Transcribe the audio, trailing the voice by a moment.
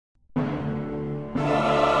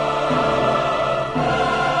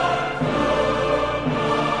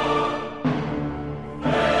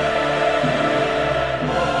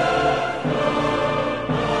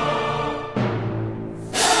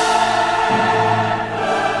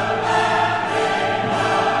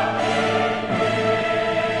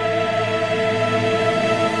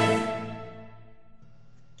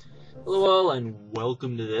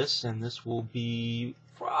this, and this will be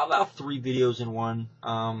about 3 videos in one.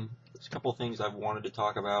 There's a couple things I've wanted to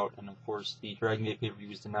talk about, and of course the Dragon Gate pay-per-view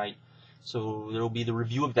is tonight, so there will be the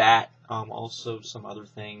review of that. Also some other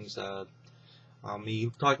things.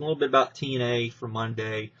 Me talking a little bit about TNA for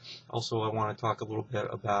Monday. Also, I want to talk a little bit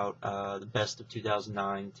about the best of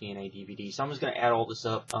 2009 TNA DVD. So I'm just going to add all this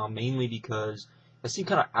up, mainly because I seem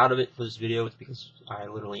kind of out of it for this video. It's because I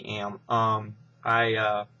literally am.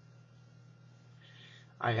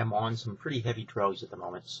 I am on some pretty heavy drugs at the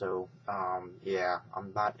moment, so yeah,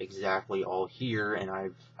 I'm not exactly all here. And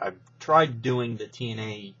I've tried doing the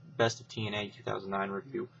TNA best of TNA 2009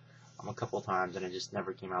 review a couple of times, and it just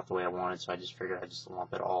never came out the way I wanted. So I just figured I'd just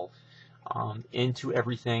lump it all into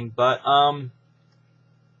everything. But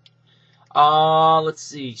let's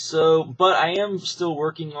see. So, but I am still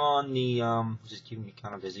working on the just keeping me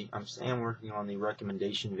kind of busy. I am working on the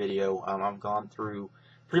recommendation video. I've gone through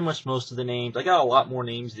pretty much most of the names. I got a lot more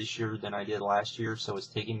names this year than I did last year, so it's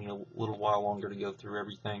taking me a little while longer to go through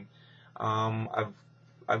everything.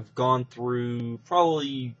 I've gone through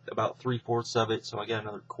probably about 3/4 of it, so I got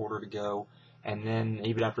another quarter to go. And then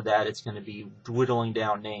even after that, it's going to be dwindling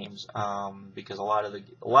down names because a lot of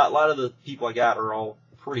the people I got are all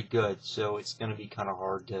pretty good, so it's going to be kind of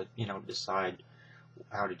hard to decide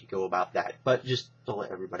how did you go about that. But just to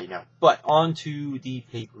let everybody know. But on to the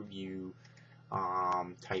pay-per-view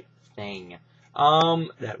type thing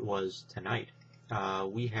that was tonight.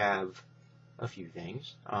 We have a few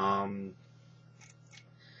things.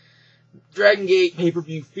 Dragon Gate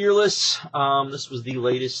pay-per-view Fearless. This was the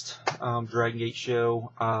latest Dragon Gate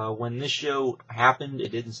show. When this show happened,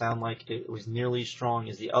 it didn't sound like it was nearly as strong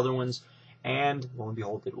as the other ones, and lo and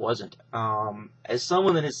behold, it wasn't. As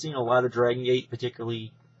someone that has seen a lot of Dragon Gate,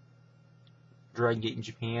 particularly Dragon Gate in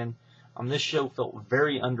Japan, this show felt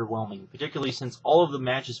very underwhelming, particularly since all of the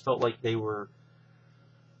matches felt like they were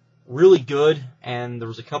really good, and there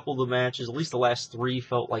was a couple of the matches, at least the last 3,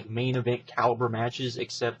 felt like main event caliber matches,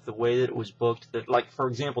 except the way that it was booked. That, like, for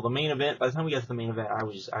example, the main event, by the time we got to the main event, I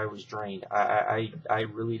was drained. I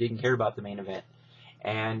really didn't care about the main event.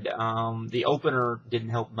 And the opener didn't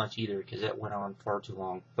help much either, because it went on far too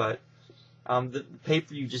long. But the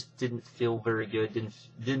pay-per-view just didn't feel very good,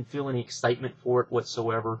 didn't feel any excitement for it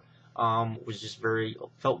whatsoever. Was just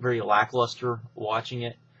felt very lackluster watching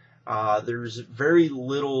it. There's very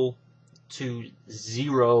little to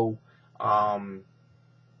zero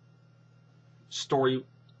stories,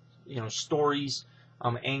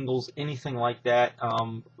 angles, anything like that.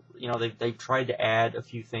 They've tried to add a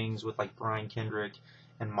few things with like Brian Kendrick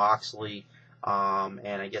and Moxley,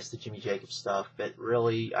 and I guess the Jimmy Jacobs stuff, but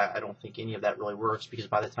really I don't think any of that really works, because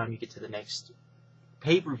by the time you get to the next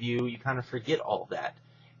pay-per-view, you kind of forget all of that.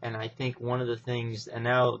 And I think one of the things, and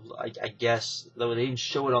now I guess, though they didn't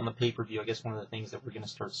show it on the pay-per-view, I guess one of the things that we're going to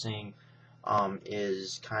start seeing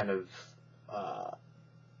is kind of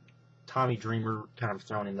Tommy Dreamer kind of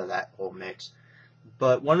thrown into that whole mix.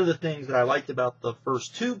 But one of the things that I liked about the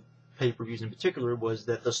first 2 pay-per-views in particular was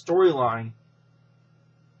that the storyline,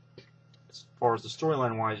 as far as the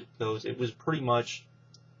storyline-wise goes, it was pretty much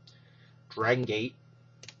Dragon Gate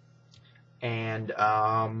and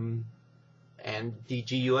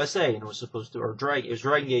DG USA, and it was supposed to, or it was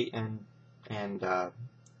Dragon Gate and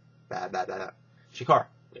Chikara.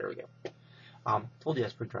 There we go. Told you I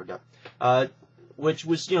was pretty drugged up. Which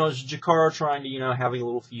was, Chikara trying to, having a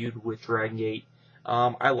little feud with Dragon Gate.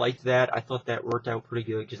 I liked that. I thought that worked out pretty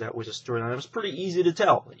good, because that was a storyline. It was pretty easy to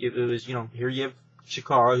tell. It was, here you have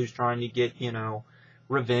Chikara who's trying to get,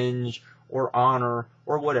 revenge or honor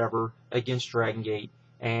or whatever against Dragon Gate,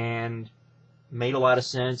 and made a lot of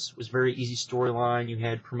sense. Was very easy storyline. You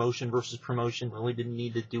had promotion versus promotion. Really didn't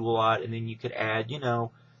need to do a lot. And then you could add,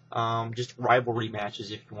 just rivalry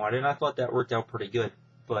matches if you wanted. And I thought that worked out pretty good.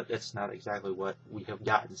 But that's not exactly what we have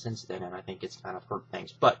gotten since then. And I think it's kind of hurt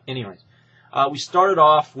things. But anyways, we started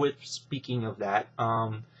off with, speaking of that,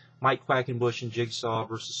 Mike Quackenbush and Jigsaw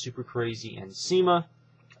versus Super Crazy and Cima.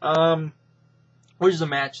 Which is a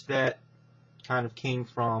match that kind of came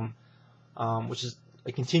from, which is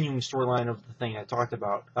a continuing storyline of the thing I talked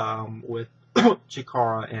about with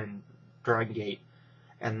Chikara and Dragon Gate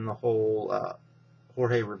and the whole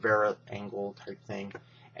Jorge Rivera angle type thing.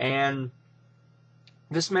 And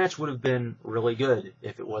this match would have been really good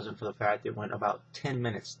if it wasn't for the fact that it went about 10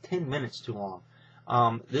 minutes too long.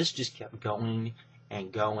 This just kept going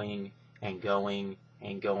and going and going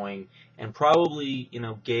and going. And probably,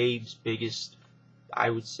 Gabe's biggest, I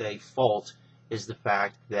would say, fault is the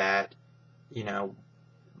fact that,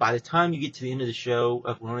 by the time you get to the end of the show,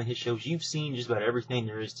 of one of his shows, you've seen just about everything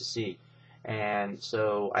there is to see. And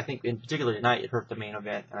so I think in particular tonight it hurt the main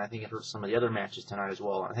event, and I think it hurt some of the other matches tonight as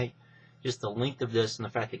well. And I think just the length of this and the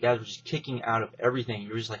fact that guys were just kicking out of everything,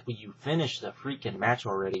 you're just like, will you finish the freaking match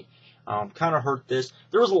already? Kind of hurt this.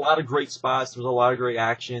 There was a lot of great spots, there was a lot of great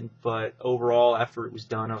action, but overall, after it was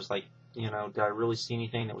done, I was like, did I really see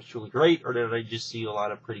anything that was truly great, or did I just see a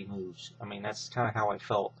lot of pretty moves? I mean, that's kind of how I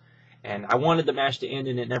felt. And I wanted the match to end,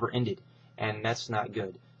 and it never ended, and that's not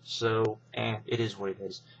good. So, it is what it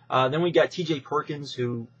is. Then we got TJ Perkins,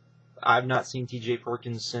 who I've not seen TJ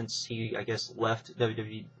Perkins since he, I guess, left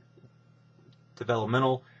WWE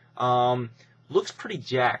Developmental. Looks pretty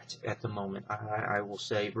jacked at the moment, I will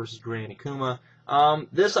say, versus Gran Akuma.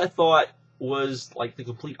 This, I thought, was like the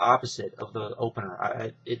complete opposite of the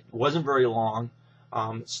opener. It wasn't very long.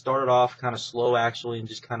 It started off kind of slow, actually, and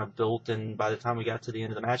just kind of built, and by the time we got to the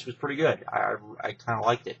end of the match, it was pretty good. I kind of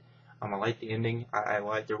liked it. I liked the ending. I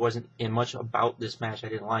liked, there wasn't much about this match I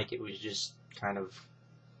didn't like. It was just kind of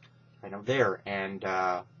there. And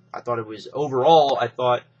I thought it was, overall, I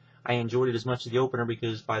thought I enjoyed it as much as the opener,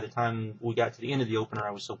 because by the time we got to the end of the opener, I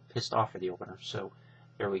was so pissed off at the opener. So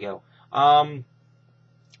there we go.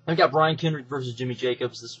 I got Brian Kendrick versus Jimmy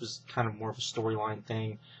Jacobs. This was kind of more of a storyline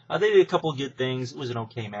thing. They did a couple of good things. It was an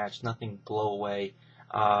okay match, nothing blow away.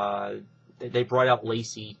 They brought out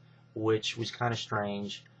Lacey, which was kind of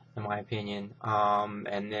strange, in my opinion.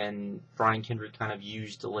 And then Brian Kendrick kind of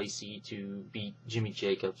used Lacey to beat Jimmy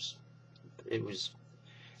Jacobs. It was,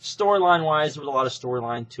 storyline-wise, there was a lot of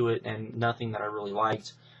storyline to it, and nothing that I really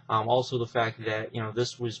liked. Also, the fact that,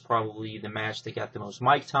 this was probably the match that got the most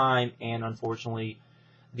mic time, and unfortunately,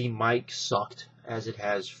 the mic sucked, as it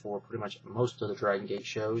has for pretty much most of the Dragon Gate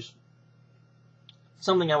shows.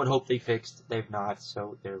 Something I would hope they fixed. They've not,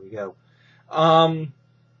 so there we go. Then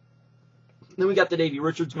we got the Davey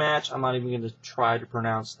Richards match. I'm not even going to try to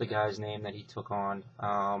pronounce the guy's name that he took on.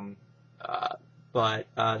 But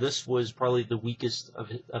this was probably the weakest of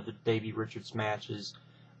the Davey Richards matches.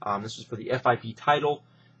 This was for the FIP title.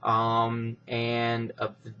 And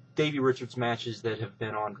of the Davey Richards matches that have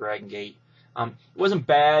been on Dragon Gate, it wasn't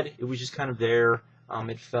bad. It was just kind of there.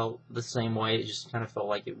 It felt the same way. It just kind of felt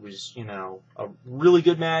like it was, a really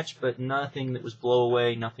good match, but nothing that was blow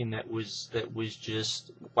away. Nothing that was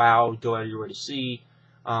just wow, go out of your way to see.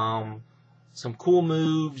 Some cool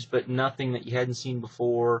moves, but nothing that you hadn't seen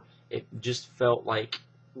before. It just felt like,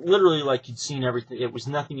 literally like you'd seen everything. It was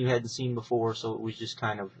nothing you hadn't seen before, so it was just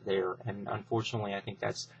kind of there. And unfortunately, I think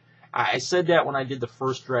I said that when I did the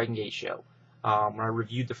first Dragon Gate show. When I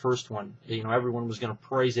reviewed the first one, everyone was going to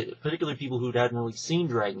praise it, particularly people who hadn't really seen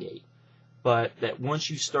Dragon Gate. But that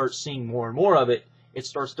once you start seeing more and more of it, it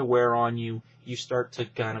starts to wear on you. You start to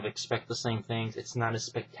kind of expect the same things. It's not as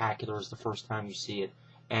spectacular as the first time you see it.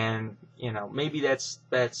 And, maybe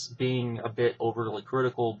that's being a bit overly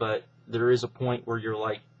critical, but there is a point where you're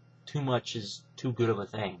like, too much is too good of a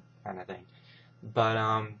thing, kind of thing.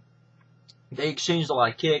 But, they exchanged a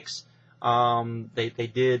lot of kicks.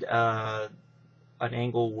 They did, an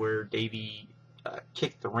angle where Davey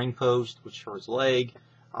kicked the ring post, which hurt his leg.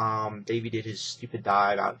 Davey did his stupid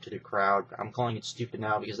dive out to the crowd. I'm calling it stupid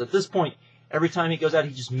now because at this point, every time he goes out,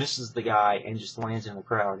 he just misses the guy and just lands in the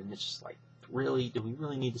crowd. And it's just like, really? Do we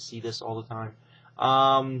really need to see this all the time?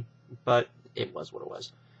 But it was what it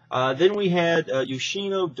was. Then we had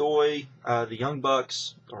Yoshino, Doi, the Young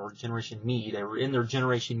Bucks, or Generation Me. They were in their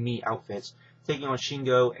Generation Me outfits, taking on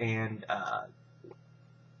Shingo and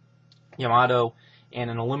Yamato, and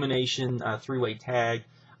an elimination three-way tag.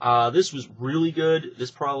 This was really good.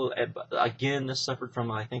 This probably, again, this suffered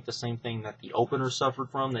from, I think, the same thing that the opener suffered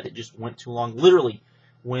from, that it just went too long. Literally,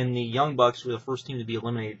 when the Young Bucks were the first team to be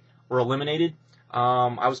eliminated,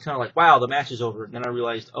 I was kind of like, wow, the match is over. And then I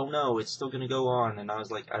realized, oh no, it's still going to go on. And I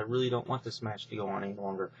was like, I really don't want this match to go on any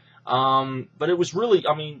longer. But it was really,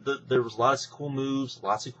 there was lots of cool moves,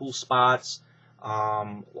 lots of cool spots,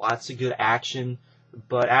 lots of good action.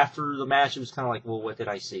 But after the match, it was kind of like, well, what did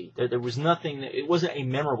I see? There was nothing. It wasn't a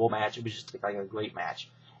memorable match. It was just like a great match.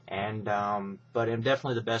 And but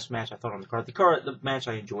definitely the best match I thought on the card. The match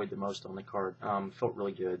I enjoyed the most on the card. Felt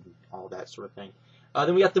really good, all that sort of thing.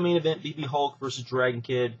 Then we got the main event, PPV Hulk versus Dragon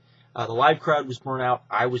Kid. The live crowd was burnt out.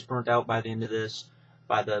 I was burnt out by the end of this.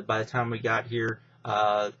 By the time we got here,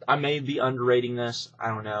 I may be underrating this. I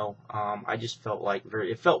don't know. I just felt like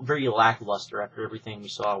it felt very lackluster after everything we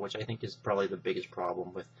saw, which I think is probably the biggest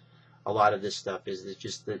problem with a lot of this stuff. Is it's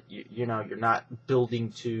just that you're not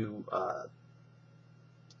building to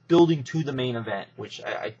the main event, which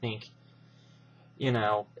I think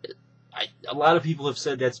a lot of people have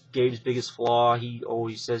said that's Gabe's biggest flaw. He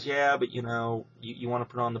always says, yeah, but you want to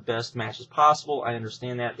put on the best matches possible. I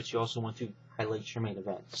understand that, but you also want to highlight your main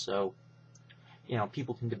event. So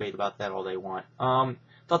people can debate about that all they want.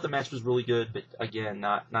 Thought the match was really good, but again,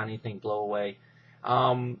 not anything blow away.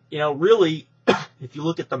 Really, if you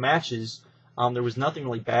look at the matches, there was nothing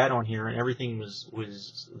really bad on here, and everything was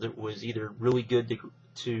either really good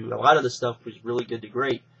to a lot of the stuff was really good to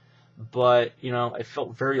great. But it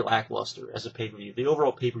felt very lackluster as a pay-per-view. The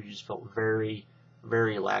overall pay-per-view just felt very,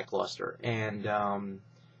 very lackluster, and I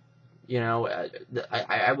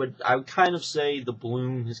would kind of say the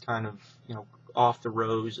bloom is kind of off the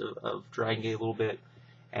rose of Dragon Gate a little bit,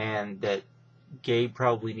 and that Gabe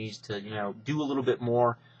probably needs to do a little bit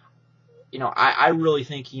more. I really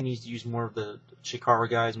think he needs to use more of the Chikara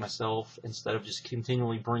guys myself instead of just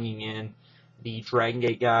continually bringing in the Dragon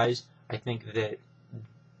Gate guys. I think that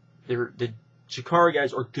the Chikara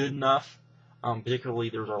guys are good enough. Particularly,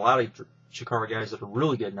 there's a lot of Chikara guys that are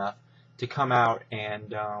really good enough to come out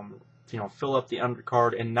and fill up the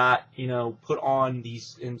undercard and not put on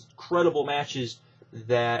these incredible matches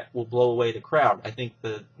that will blow away the crowd. I think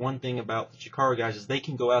the one thing about the Chikara guys is they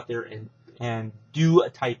can go out there and do a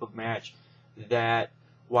type of match that,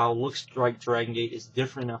 while it looks like Dragon Gate, is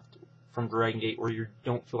different enough from Dragon Gate where you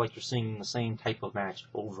don't feel like you're seeing the same type of match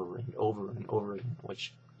over and over and over again,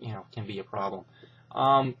 which can be a problem.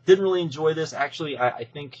 Didn't really enjoy this. Actually, I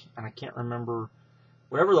think, and I can't remember,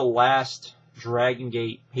 whatever the last Dragon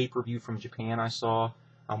Gate pay-per-view from Japan I saw,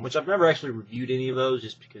 which I've never actually reviewed any of those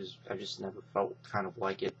just because I just never felt kind of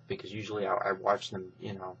like it, because usually I watch them,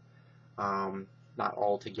 not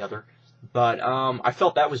all together. But I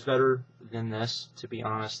felt that was better than this, to be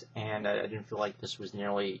honest, and I didn't feel like this was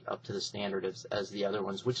nearly up to the standard as the other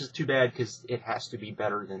ones, which is too bad because it has to be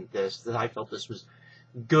better than this. I felt this was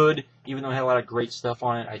good, even though it had a lot of great stuff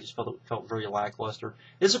on it. I just felt it felt very lackluster.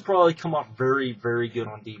 This would probably come off very, very good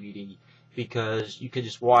on DVD because you could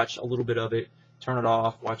just watch a little bit of it, turn it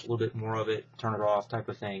off, watch a little bit more of it, turn it off type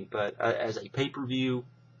of thing. But as a pay-per-view,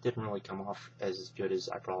 didn't really come off as good as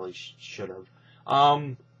I probably should have.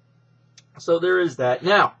 So there is that.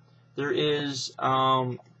 Now, there is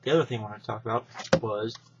the other thing I wanted to talk about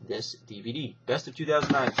was this DVD, Best of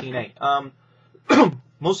 2009 TNA.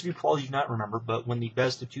 Most of you probably do not remember, but when the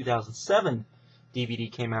Best of 2007 DVD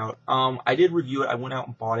came out, I did review it. I went out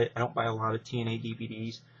and bought it. I don't buy a lot of TNA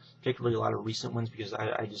DVDs, particularly a lot of recent ones, because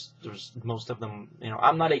there's most of them,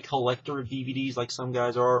 I'm not a collector of DVDs like some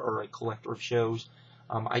guys are, or a collector of shows.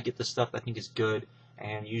 I get the stuff that I think is good,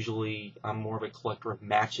 and usually I'm more of a collector of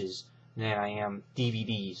matches than I am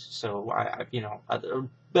DVDs. So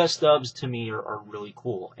best ofs to me are really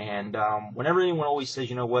cool. And whenever anyone always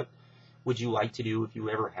says, what would you like to do if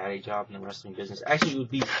you ever had a job in the wrestling business? Actually, it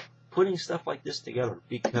would be putting stuff like this together,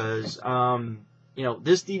 because this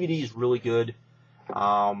DVD is really good.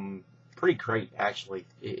 Pretty great, actually,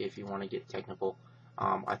 if you want to get technical.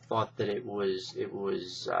 I thought that it was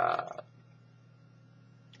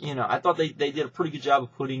I thought they did a pretty good job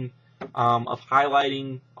of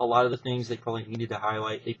highlighting a lot of the things they probably needed to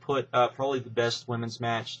highlight. They put probably the best women's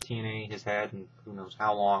match TNA has had in who knows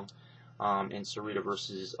how long, in Sarita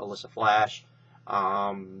versus Alissa Flash.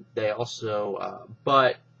 They also,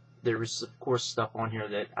 but there was, of course, stuff on here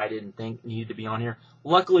that I didn't think needed to be on here.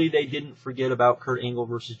 Luckily, they didn't forget about Kurt Angle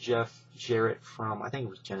versus Jeff Jarrett from, I think it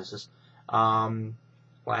was Genesis,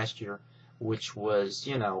 last year, which was,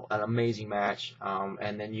 an amazing match.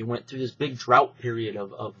 And then you went through this big drought period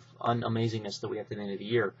of unamazingness that we had at the end of the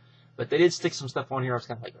year. But they did stick some stuff on here. I was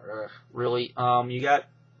kind of like, really? You got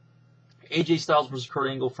AJ Styles versus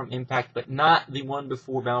Kurt Angle from Impact, but not the one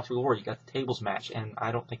before Bound for Glory. You got the tables match, and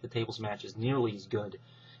I don't think the tables match is nearly as good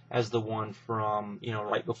as the one from,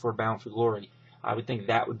 right before Bound for Glory. I would think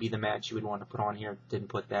that would be the match you would want to put on here. Didn't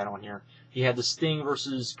put that on here. You had the Sting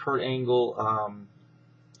versus Kurt Angle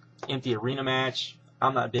empty arena match.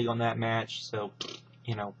 I'm not big on that match, so,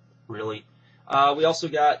 really. We also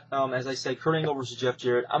got, as I said, Kurt Angle versus Jeff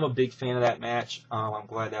Jarrett. I'm a big fan of that match. I'm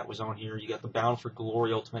glad that was on here. You got the Bound for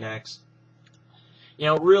Glory Ultimate X.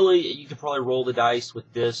 Really, you could probably roll the dice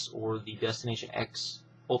with this or the Destination X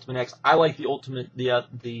Ultimate X. I like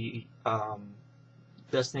the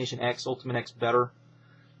Destination X Ultimate X better,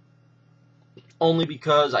 only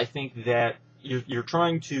because I think that you're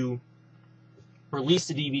trying to release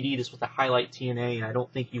the DVD that's with the highlight TNA, and I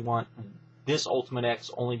don't think you want this Ultimate X,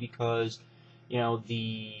 only because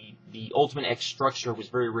the Ultimate X structure was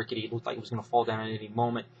very rickety. It looked like it was going to fall down at any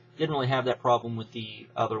moment. Didn't really have that problem with the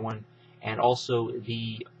other one. And also,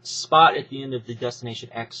 the spot at the end of the Destination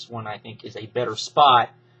X one, I think, is a better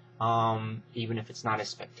spot, even if it's not as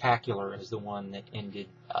spectacular as the one that ended,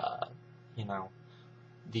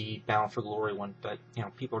 the Bound for Glory one. But,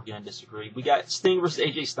 people are going to disagree. We got Sting versus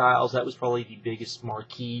AJ Styles. That was probably the biggest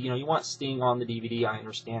marquee. You want Sting on the DVD. I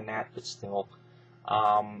understand that, but still.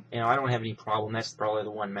 I don't have any problem. That's probably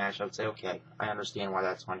the one match I would say, okay, I understand why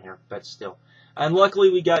that's on here, but still. And luckily,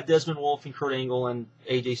 we got Desmond, Wolfe, and Kurt Angle, and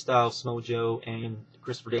AJ Styles, Samoa Joe, and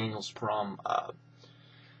Christopher Daniels from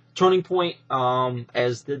Turning Point.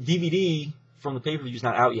 As the DVD from the pay-per-view is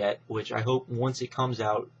not out yet, which I hope once it comes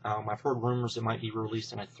out, I've heard rumors it might be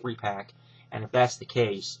released in a 3-pack, and if that's the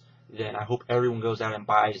case, then I hope everyone goes out and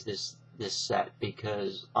buys this set,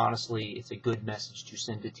 because honestly, it's a good message to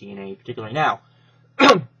send to TNA, particularly now.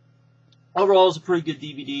 Overall, it's a pretty good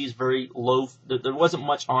DVD. It's very low. There wasn't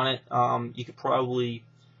much on it. You could probably,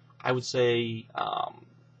 I would say,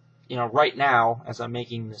 right now, as I'm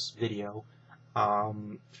making this video,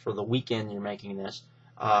 for the weekend you're making this,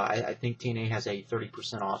 I think TNA has a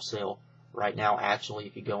 30% off sale right now. Actually,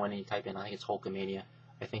 if you go in and you type in, I think it's Hulkamania,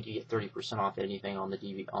 I think you get 30% off anything on the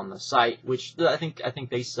DVD on the site, which I think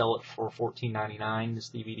they sell it for $14.99, this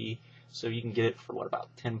DVD, so you can get it for about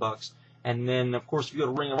 $10. And then, of course, if you go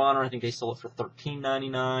to Ring of Honor, I think they sell it for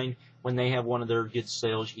 $13.99. When they have one of their good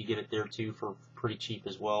sales, you can get it there too for pretty cheap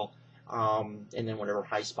as well. And then whatever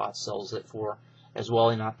High Spot sells it for as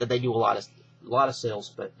well. Not that they do a lot of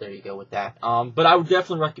sales, but there you go with that. But I would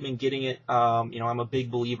definitely recommend getting it. I'm a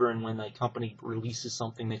big believer in when a company releases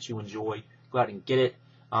something that you enjoy, go out and get it.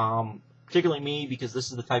 Particularly me, because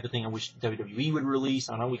this is the type of thing I wish WWE would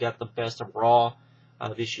release. I know we got the best of Raw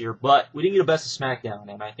this year, but we didn't get a best of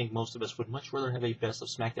SmackDown, and I think most of us would much rather have a best of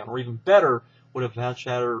SmackDown, or even better, would have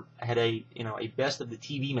had a best of the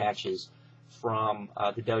TV matches from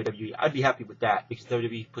the WWE. I'd be happy with that, because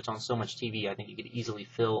WWE puts on so much TV. I think you could easily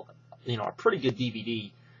fill a pretty good DVD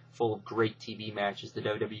full of great TV matches the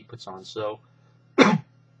WWE puts on. So,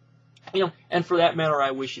 and for that matter, I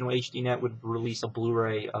wish HDNet would release a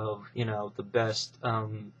Blu-ray of the best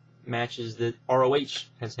matches that ROH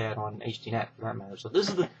has had on HDNet, for that matter. So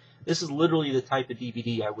this is literally the type of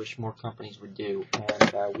DVD I wish more companies would do,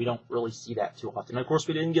 and we don't really see that too often. And of course,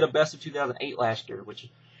 we didn't get a best of 2008 last year, which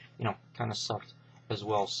kind of sucked as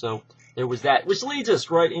well. So there was that, which leads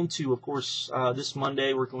us right into, of course, this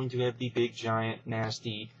Monday we're going to have the big, giant,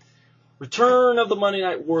 nasty return of the Monday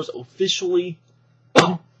Night Wars officially.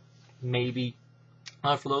 Maybe.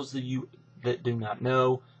 For those of you that do not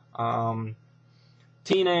know,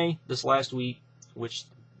 TNA this last week, which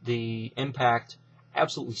the Impact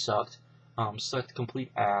absolutely sucked. Sucked complete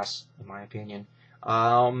ass, in my opinion.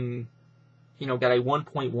 Got a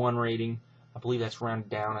 1.1 rating. I believe that's rounded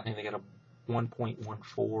down. I think they got a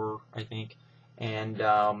 1.14, I think. And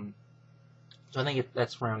so I think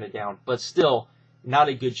that's rounded down. But still, not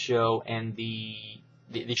a good show. And the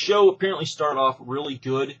show apparently started off really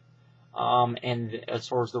good, and as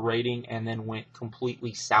far as the rating, and then went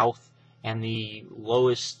completely south. And the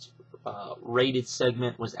lowest rated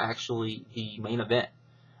segment was actually the main event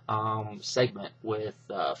segment with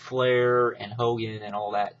Flair and Hogan and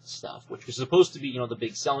all that stuff, which was supposed to be, the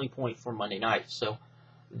big selling point for Monday night. So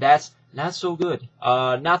that's not so good.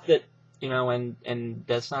 Not that, and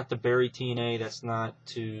that's not to bury TNA. That's not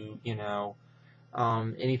to,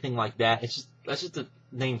 anything like that. That's just to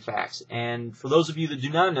name facts. And for those of you that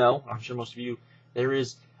do not know, I'm sure most of you, there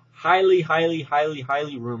is highly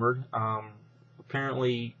rumored.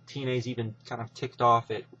 Apparently, TNA's even kind of ticked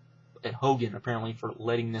off at Hogan, apparently, for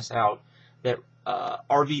letting this out, that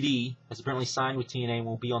RVD has apparently signed with TNA and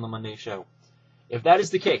will be on the Monday show. If that is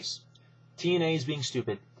the case, TNA is being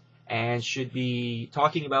stupid and should be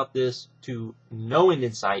talking about this to no end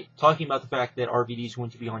in sight, talking about the fact that RVD is going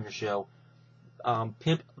to be on your show.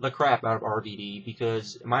 Pimp the crap out of RVD,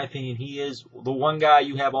 because, in my opinion, he is the one guy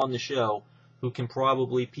you have on the show who can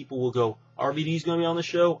probably, people will go, RVD's going to be on the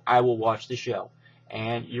show, I will watch the show.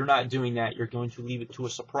 And you're not doing that. You're going to leave it to a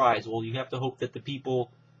surprise. Well, you have to hope that the people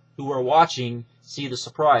who are watching see the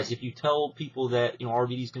surprise. If you tell people that,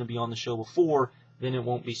 RVD's going to be on the show before, then it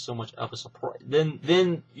won't be so much of a surprise.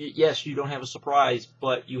 Then yes, you don't have a surprise,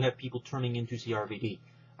 but you have people turning in to see RVD.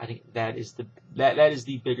 I think that is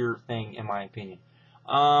the bigger thing, in my opinion.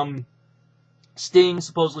 Sting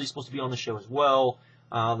supposedly is supposed to be on the show as well.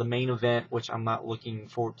 The main event, which I'm not looking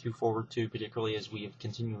forward to, particularly as we have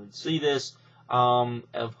continued to see this,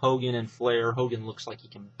 of Hogan and Flair. Hogan looks like he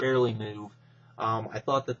can barely move. I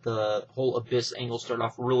thought that the whole Abyss angle started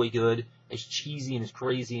off really good, as cheesy and as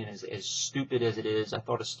crazy and as stupid as it is. I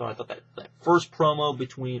thought that first promo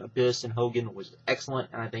between Abyss and Hogan was excellent,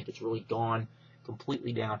 and I think it's really gone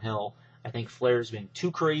completely downhill. I think Flair's been too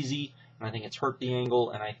crazy, and I think it's hurt the angle,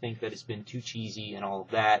 and I think that it's been too cheesy and all of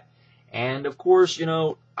that. And, of course,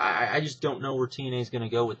 I just don't know where TNA is going to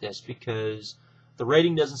go with this, because the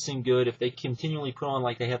rating doesn't seem good. If they continually put on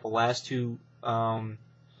like they have the last two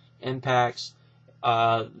Impacts,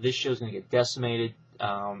 this show's going to get decimated.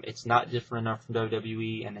 It's not different enough from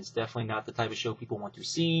WWE, and it's definitely not the type of show people want to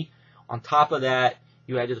see. On top of that,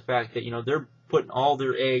 you add to the fact that, you know, they're putting all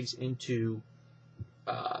their eggs into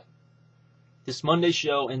this Monday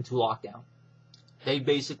show into Lockdown. They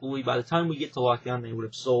basically, by the time we get to Lockdown, they would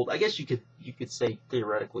have sold, I guess you could say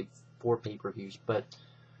theoretically 4 pay-per-views, but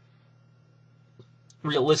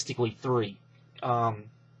realistically 3.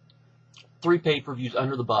 3 pay-per-views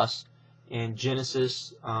under the bus in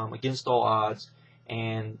Genesis, Against All Odds,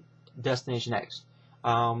 and Destination X.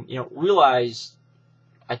 You know, realize,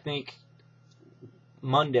 I think,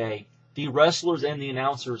 Monday, the wrestlers and the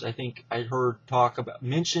announcers, I think I heard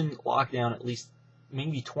mention Lockdown at least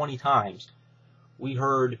maybe 20 times. We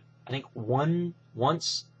heard, I think,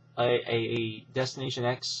 once a Destination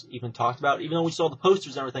X even talked about it, even though we saw the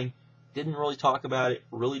posters and everything, didn't really talk about it,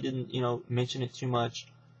 really didn't, you know, mention it too much.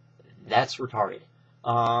 That's retarded.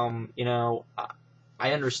 You know,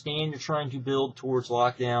 I understand you're trying to build towards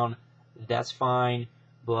Lockdown. That's fine.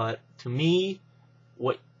 But to me,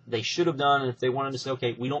 what they should have done, if they wanted to say,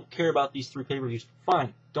 okay, we don't care about these 3 pay-per-views,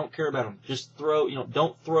 fine, don't care about them. Just throw, you know,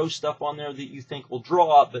 don't throw stuff on there that you think will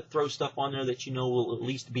draw, but throw stuff on there that you know will at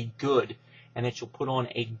least be good, and that you'll put on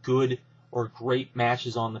a good or great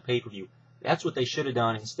matches on the pay-per-view. That's what they should have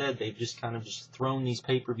done. Instead, they've just kind of just thrown these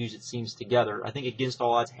pay-per-views, it seems, together. I think Against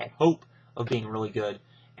All Odds had hope of being really good,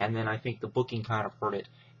 and then I think the booking kind of hurt it.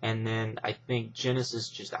 And then I think Genesis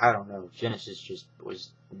just, I don't know, Genesis just was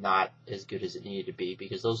not as good as it needed to be,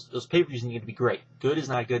 because those pay-per-views need to be great. Good is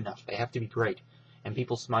not good enough. They have to be great. And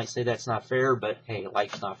people might say that's not fair, but hey,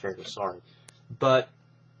 life's not fair, so sorry. But,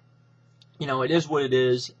 you know, it is what it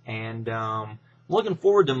is, and I'm looking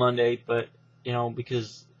forward to Monday, but, you know,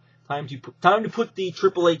 because time to put the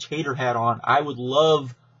Triple H hater hat on. I would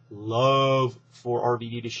love for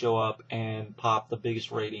RVD to show up and pop the biggest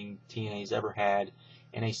rating TNA's ever had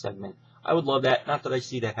in a segment. I would love that. Not that I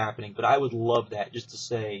see that happening, but I would love that, just to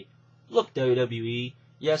say, look, WWE,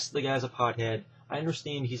 yes, the guy's a pothead. I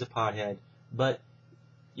understand he's a pothead, but,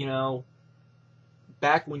 you know,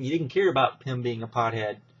 back when you didn't care about him being a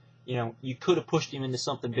pothead, you know, you could have pushed him into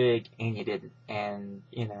something big, and you didn't. And,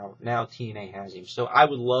 you know, now TNA has him. So I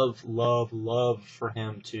would love for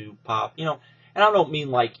him to pop, you know, and I don't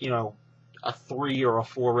mean like, you know, a 3 or a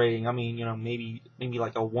 4 rating. I mean, you know, maybe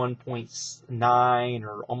like a 1.9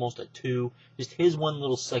 or almost a 2. Just his one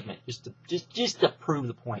little segment, just to prove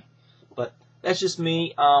the point. But that's just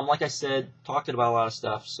me. Like I said, talking about a lot of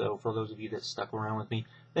stuff. So for those of you that stuck around with me,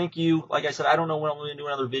 thank you. Like I said, I don't know when I'm going to do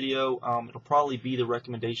another video. It'll probably be the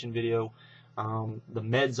recommendation video. The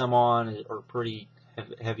meds I'm on are pretty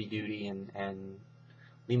heavy duty and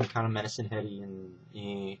leave me kind of medicine heady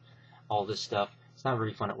and all this stuff. It's not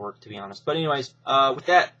very fun at work, to be honest. But anyways, with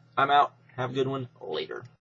that, I'm out. Have a good one. Later.